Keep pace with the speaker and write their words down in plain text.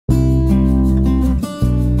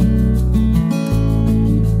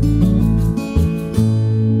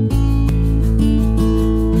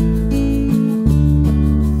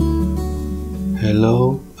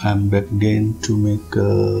I'm back again to make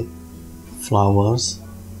flowers.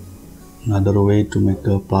 Another way to make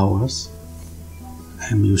flowers.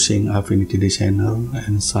 I'm using Affinity Designer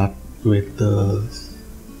and start with the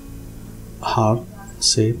heart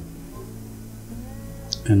shape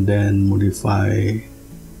and then modify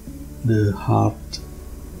the heart.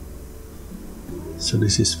 So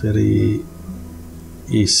this is very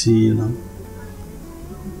easy, you know.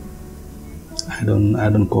 I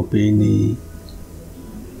don't copy any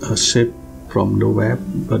shape from the web,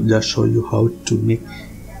 but just show you how to make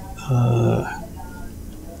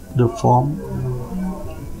the form.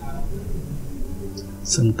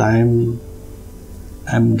 Sometimes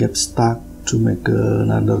I'm get stuck to make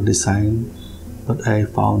another design, but I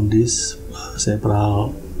found this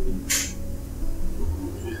several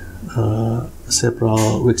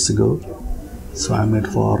weeks ago. So I made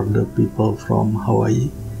for the people from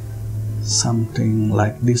Hawaii something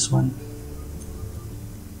like this one.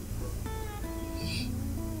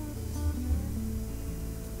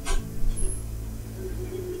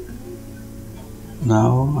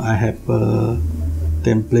 Now I have a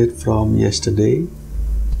template from yesterday.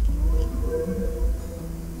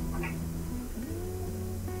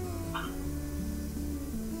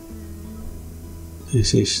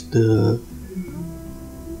 This is the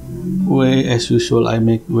way as usual I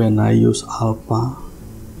make when I use Alpha.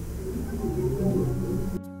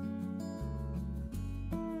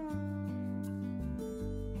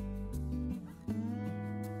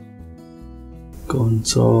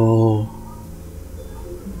 Control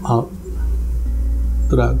Alt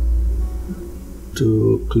drag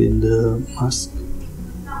to clean the mask.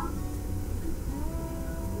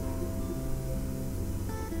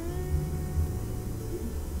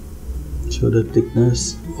 So the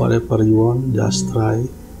thickness, whatever you want, just try.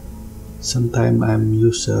 Sometimes I'm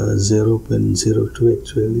use 0.02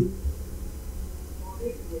 actually.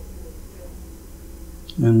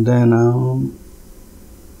 And then now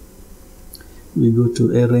we go to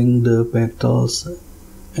arrange the petals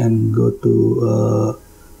and go to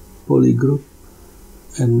Polygroup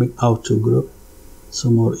and make auto group, so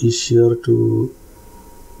more easier to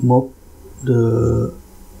move the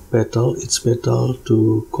petal, each petal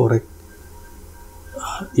to correct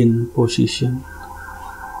in position.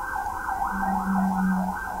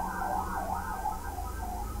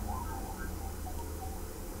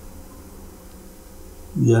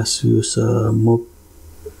 Just use move,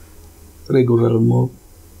 regular move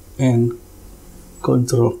and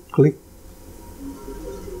control click.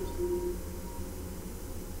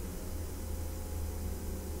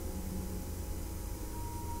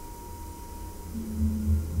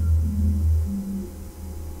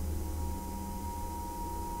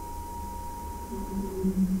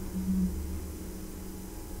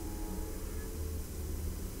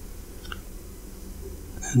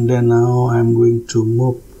 And then now I'm going to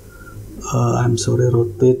move,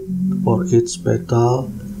 rotate for each petal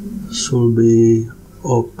should be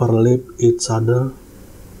overlap each other.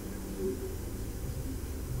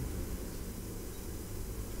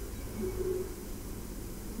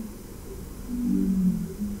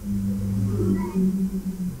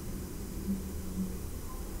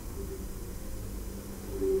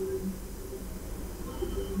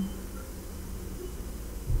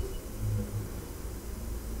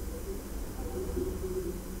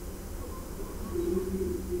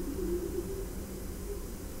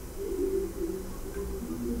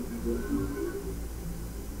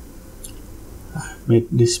 Make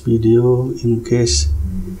this video in case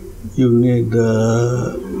you need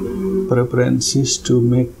preferences to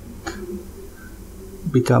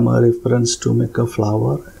become a reference to make a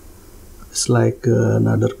flower. It's like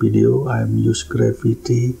another video. I'm use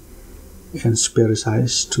graffiti and spare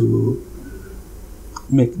size to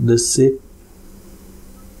make the shape.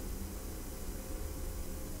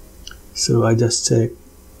 So I just check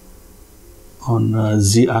on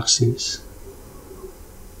Z-axis.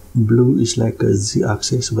 Blue is like a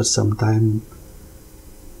Z-axis, but sometimes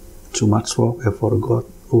too much work, I forgot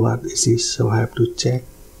what it is, so I have to check.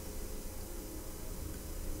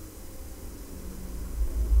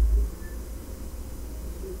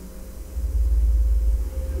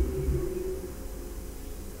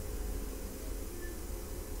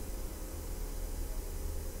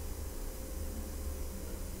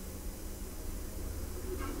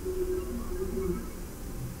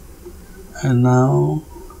 And now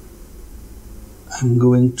I'm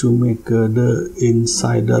going to make the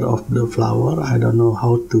insider of the flower. I don't know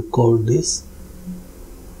how to call this,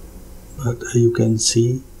 but you can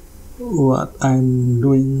see what I'm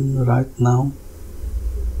doing right now.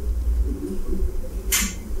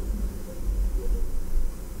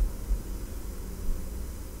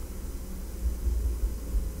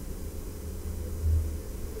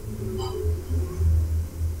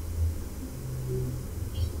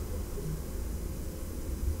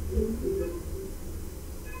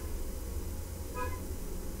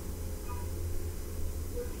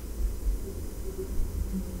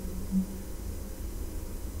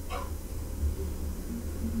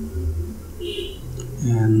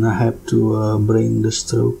 and I have to bring the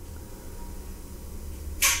stroke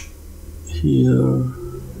here,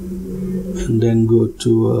 and then go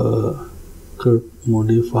to curve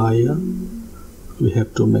modifier. We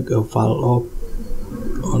have to make a fall off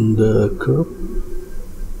on the curve.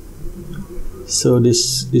 So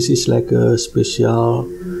this is like a special,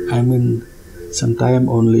 I mean, sometimes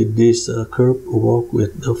only this curve work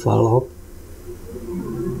with the fall off,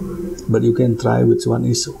 but you can try which one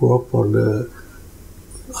is work for the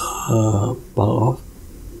fall off.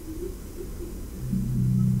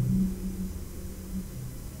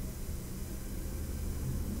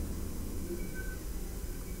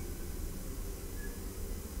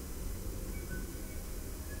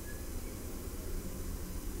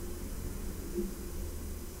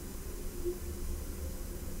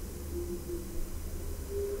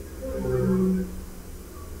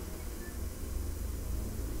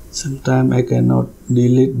 Sometimes I cannot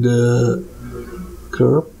delete the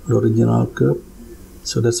curve, the original curve,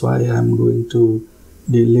 so that's why I'm going to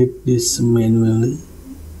delete this manually.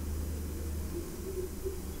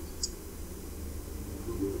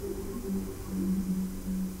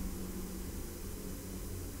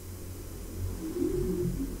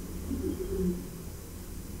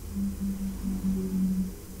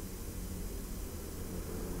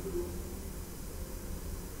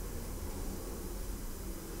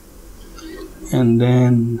 And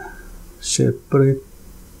then separate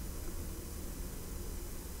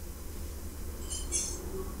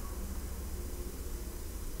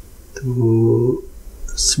to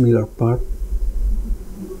smaller part.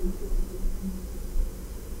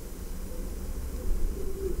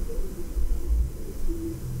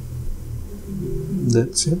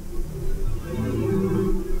 That's it.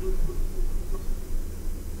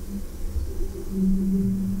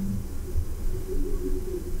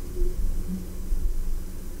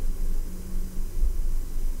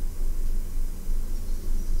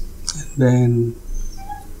 Then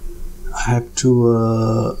I have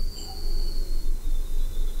to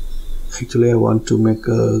actually I want to make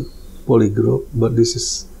a polygroup, but this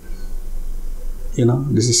is, you know,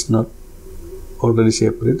 this is not already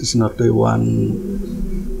separate. It's not a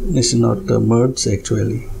one, it's not a merge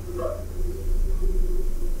actually.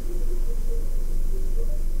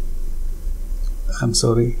 I'm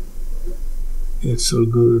sorry, it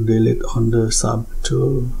should go delete on the sub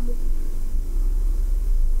tool.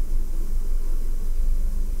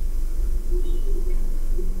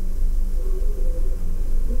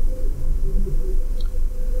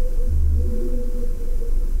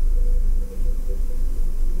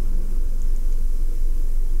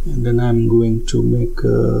 And then I'm going to make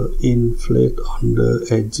a inflate on the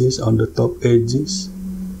edges, on the top edges.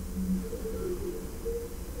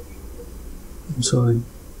 I'm sorry,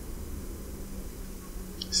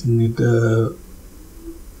 this need a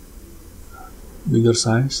bigger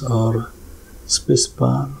size or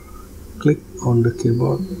spacebar. Click on the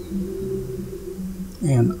keyboard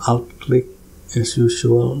and alt click as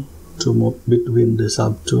usual to move between the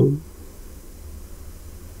sub tool,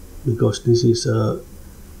 because this is a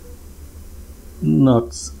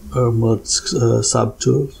not a merge sub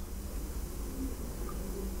tool.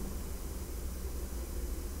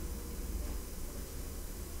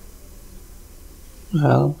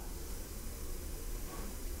 Well,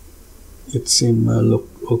 it seems look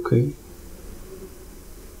okay,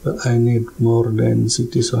 but I need more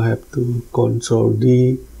density, so I have to Control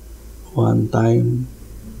D one time.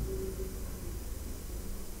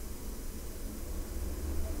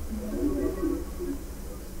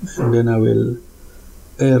 And then I will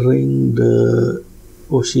arrange the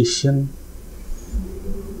position.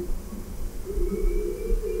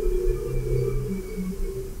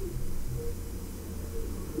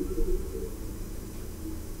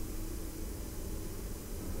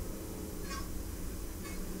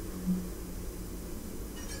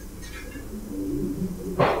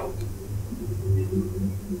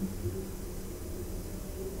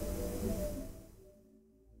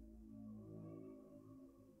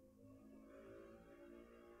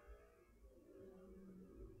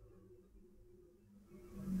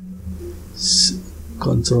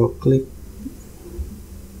 Control click.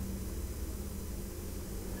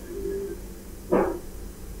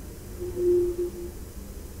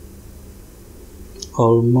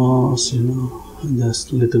 Almost, you know,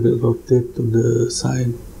 just a little bit rotate to the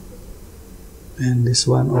side, and this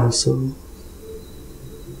one also.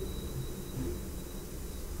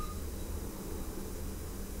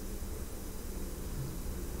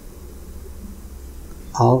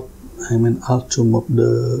 Alt to move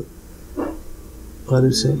the, what do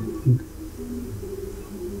you say,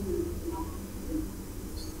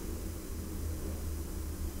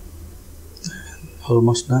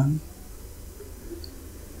 almost done.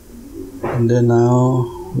 And then now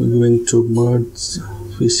we're going to merge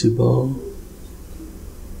visible,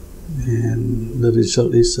 and the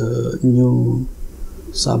result is a new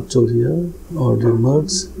subtool here, or the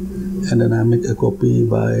merge, and then I make a copy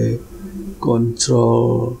by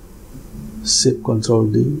Shift Control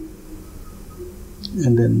D,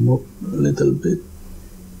 and then move a little bit,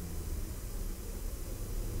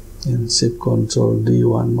 and Shift Control D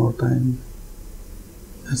one more time.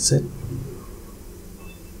 That's it.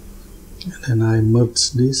 And then I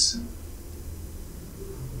merge this.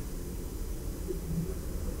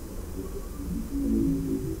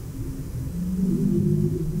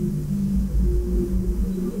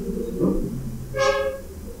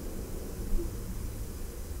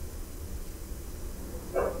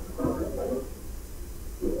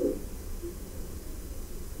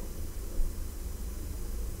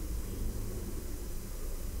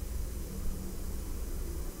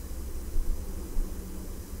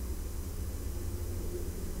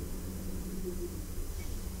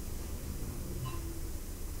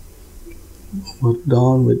 Work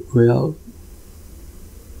down with weld,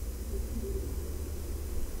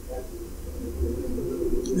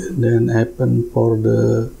 and then happen for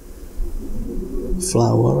the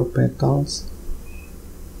flower petals.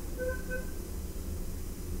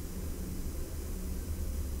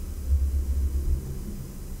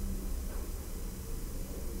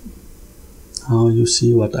 Now you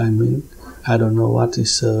see what I mean. I don't know what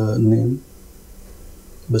is a name,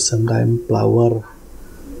 but sometimes flower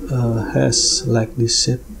has like this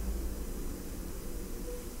shape.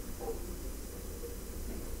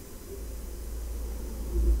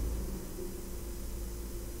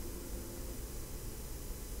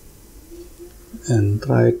 And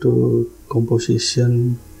try to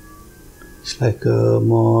composition. It's like a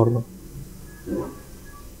more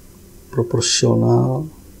proportional.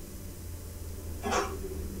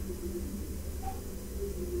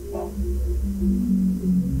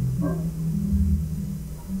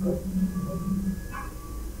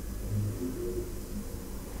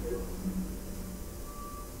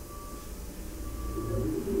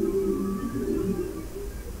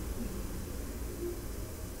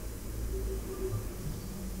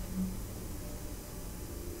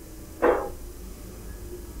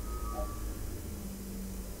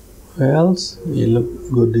 Well, it look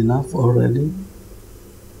good enough already.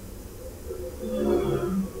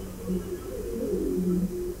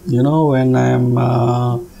 You know, when I'm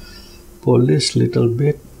polish little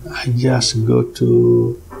bit, I just go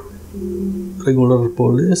to regular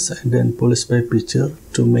polish and then polish by picture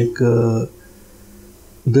to make the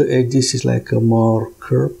edges is like a more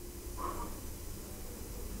curved.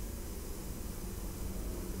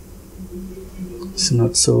 It's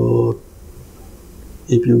not so.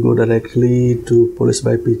 If you go directly to polish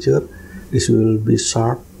by picture, this will be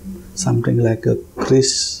sharp, something like a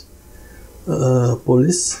crease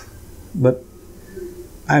polish. But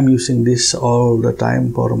I'm using this all the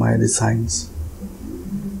time for my designs.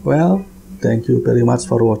 Well, thank you very much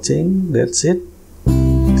for watching. That's it.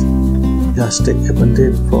 Just take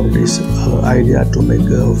advantage for this idea to make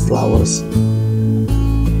flowers.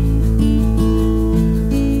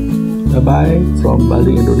 Bye-bye from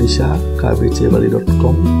Bali, Indonesia,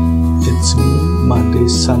 kbcbali.com. It's me, Made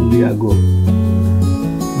Sandiago.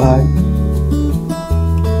 Bye.